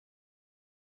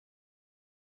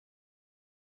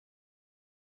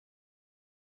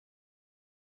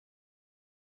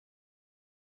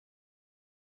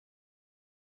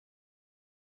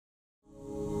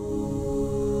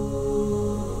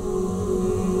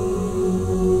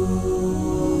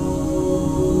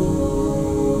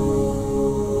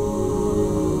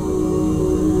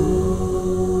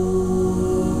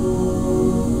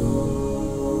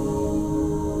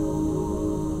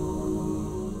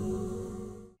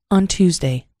On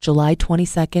Tuesday, July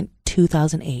 22,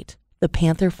 2008, the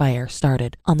Panther Fire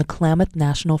started on the Klamath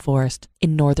National Forest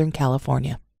in Northern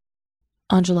California.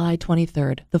 On July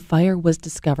 23rd, the fire was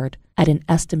discovered at an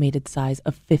estimated size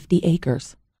of 50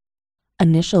 acres.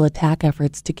 Initial attack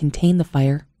efforts to contain the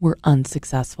fire were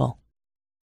unsuccessful.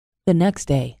 The next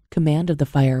day, command of the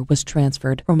fire was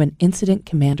transferred from an Incident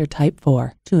Commander Type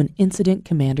 4 to an Incident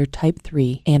Commander Type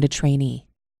 3 and a trainee.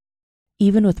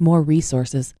 Even with more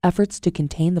resources, efforts to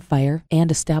contain the fire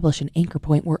and establish an anchor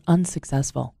point were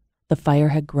unsuccessful. The fire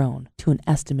had grown to an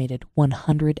estimated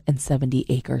 170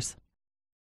 acres.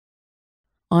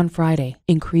 On Friday,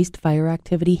 increased fire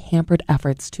activity hampered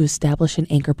efforts to establish an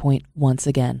anchor point once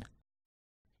again.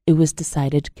 It was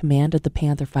decided command of the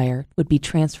Panther Fire would be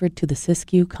transferred to the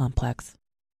Siskiyou complex.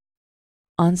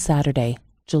 On Saturday,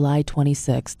 July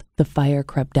 26th, the fire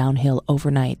crept downhill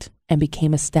overnight and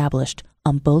became established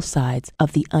on both sides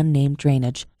of the unnamed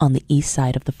drainage on the east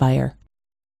side of the fire.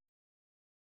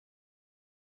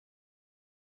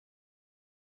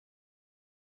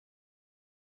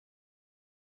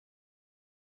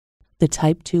 The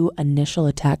Type 2 initial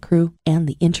attack crew and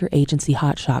the interagency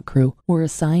hotshot crew were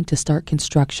assigned to start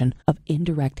construction of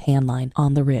indirect handline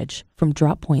on the ridge from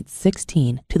drop point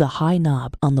 16 to the high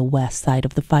knob on the west side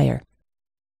of the fire.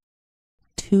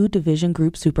 2 division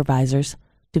group supervisors,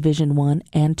 Division 1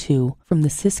 and 2 from the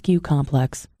Siskiyou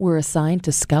complex, were assigned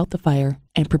to scout the fire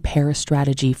and prepare a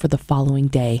strategy for the following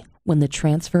day when the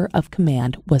transfer of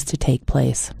command was to take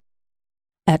place.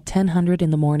 At 10:00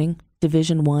 in the morning,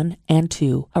 Division 1 and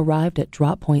 2 arrived at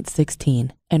drop point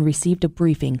 16 and received a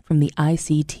briefing from the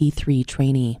ICT-3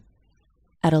 trainee.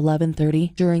 At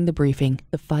 11:30 during the briefing,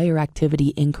 the fire activity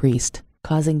increased,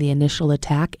 causing the initial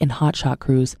attack and hotshot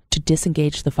crews to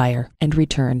disengage the fire and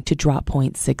return to drop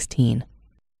point 16.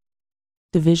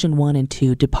 Division 1 and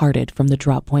 2 departed from the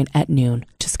drop point at noon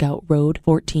to scout Road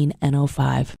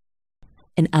 14N05.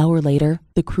 An hour later,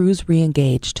 the crews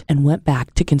re-engaged and went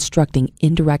back to constructing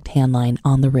indirect handline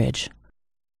on the ridge.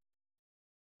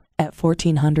 At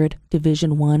 1400,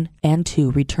 Division 1 and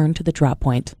 2 returned to the drop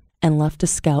point and left to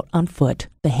scout on foot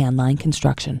the handline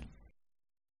construction.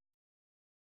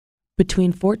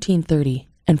 Between 1430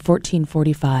 and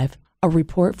 1445, a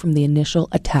report from the initial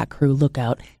attack crew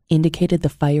lookout indicated the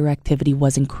fire activity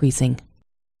was increasing.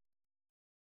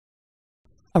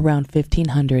 Around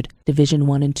 1500, Division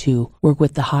 1 and 2 were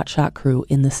with the hotshot crew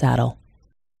in the saddle.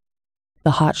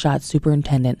 The hotshot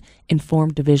superintendent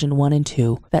informed Division 1 and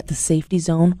 2 that the safety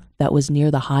zone that was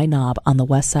near the high knob on the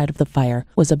west side of the fire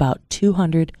was about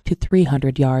 200 to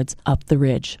 300 yards up the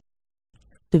ridge.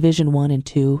 Division 1 and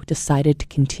 2 decided to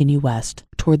continue west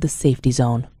toward the safety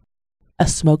zone. A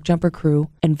smoke jumper crew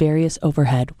and various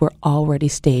overhead were already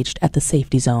staged at the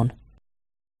safety zone.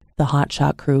 The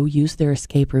hotshot crew used their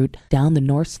escape route down the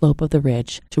north slope of the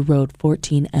ridge to Road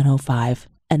 14N05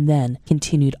 and then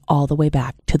continued all the way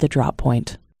back to the drop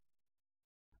point.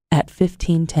 At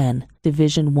 1510,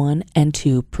 Division 1 and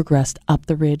 2 progressed up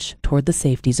the ridge toward the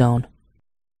safety zone.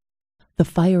 The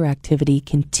fire activity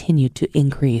continued to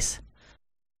increase.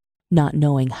 Not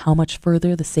knowing how much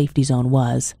further the safety zone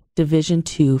was, Division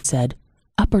 2 said,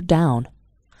 "Up or down?"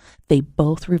 They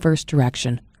both reversed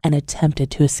direction and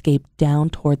attempted to escape down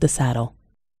toward the saddle.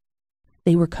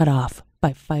 They were cut off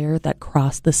by fire that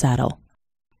crossed the saddle.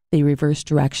 They reversed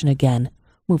direction again,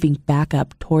 moving back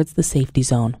up towards the safety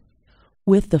zone.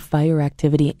 With the fire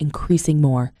activity increasing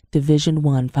more, Division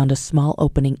 1 found a small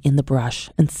opening in the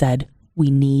brush and said, "We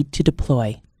need to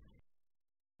deploy."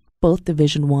 Both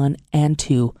Division 1 and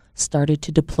 2 started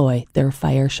to deploy their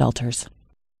fire shelters.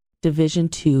 Division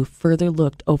 2 further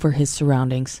looked over his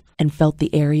surroundings and felt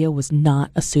the area was not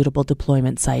a suitable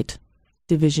deployment site.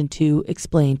 Division 2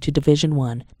 explained to Division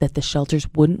 1 that the shelters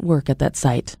wouldn't work at that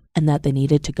site and that they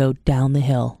needed to go down the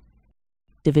hill.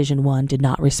 Division 1 did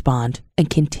not respond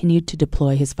and continued to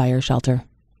deploy his fire shelter.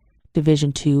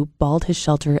 Division 2 balled his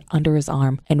shelter under his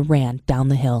arm and ran down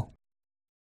the hill.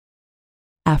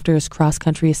 After his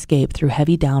cross-country escape through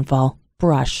heavy downfall,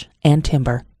 brush, and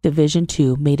timber, Division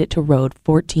 2 made it to Road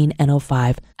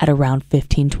 14N05 at around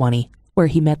 1520, where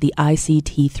he met the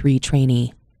ICT-3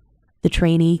 trainee. The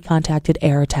trainee contacted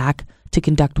Air Attack to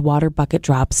conduct water bucket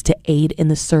drops to aid in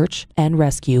the search and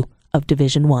rescue of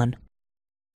Division 1.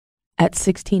 At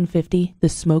 1650, the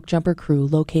smoke jumper crew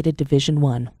located Division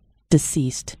 1,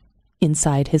 deceased,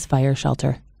 inside his fire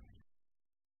shelter.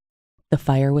 The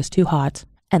fire was too hot,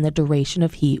 and the duration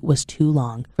of heat was too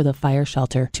long for the fire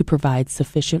shelter to provide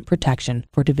sufficient protection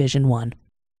for Division 1.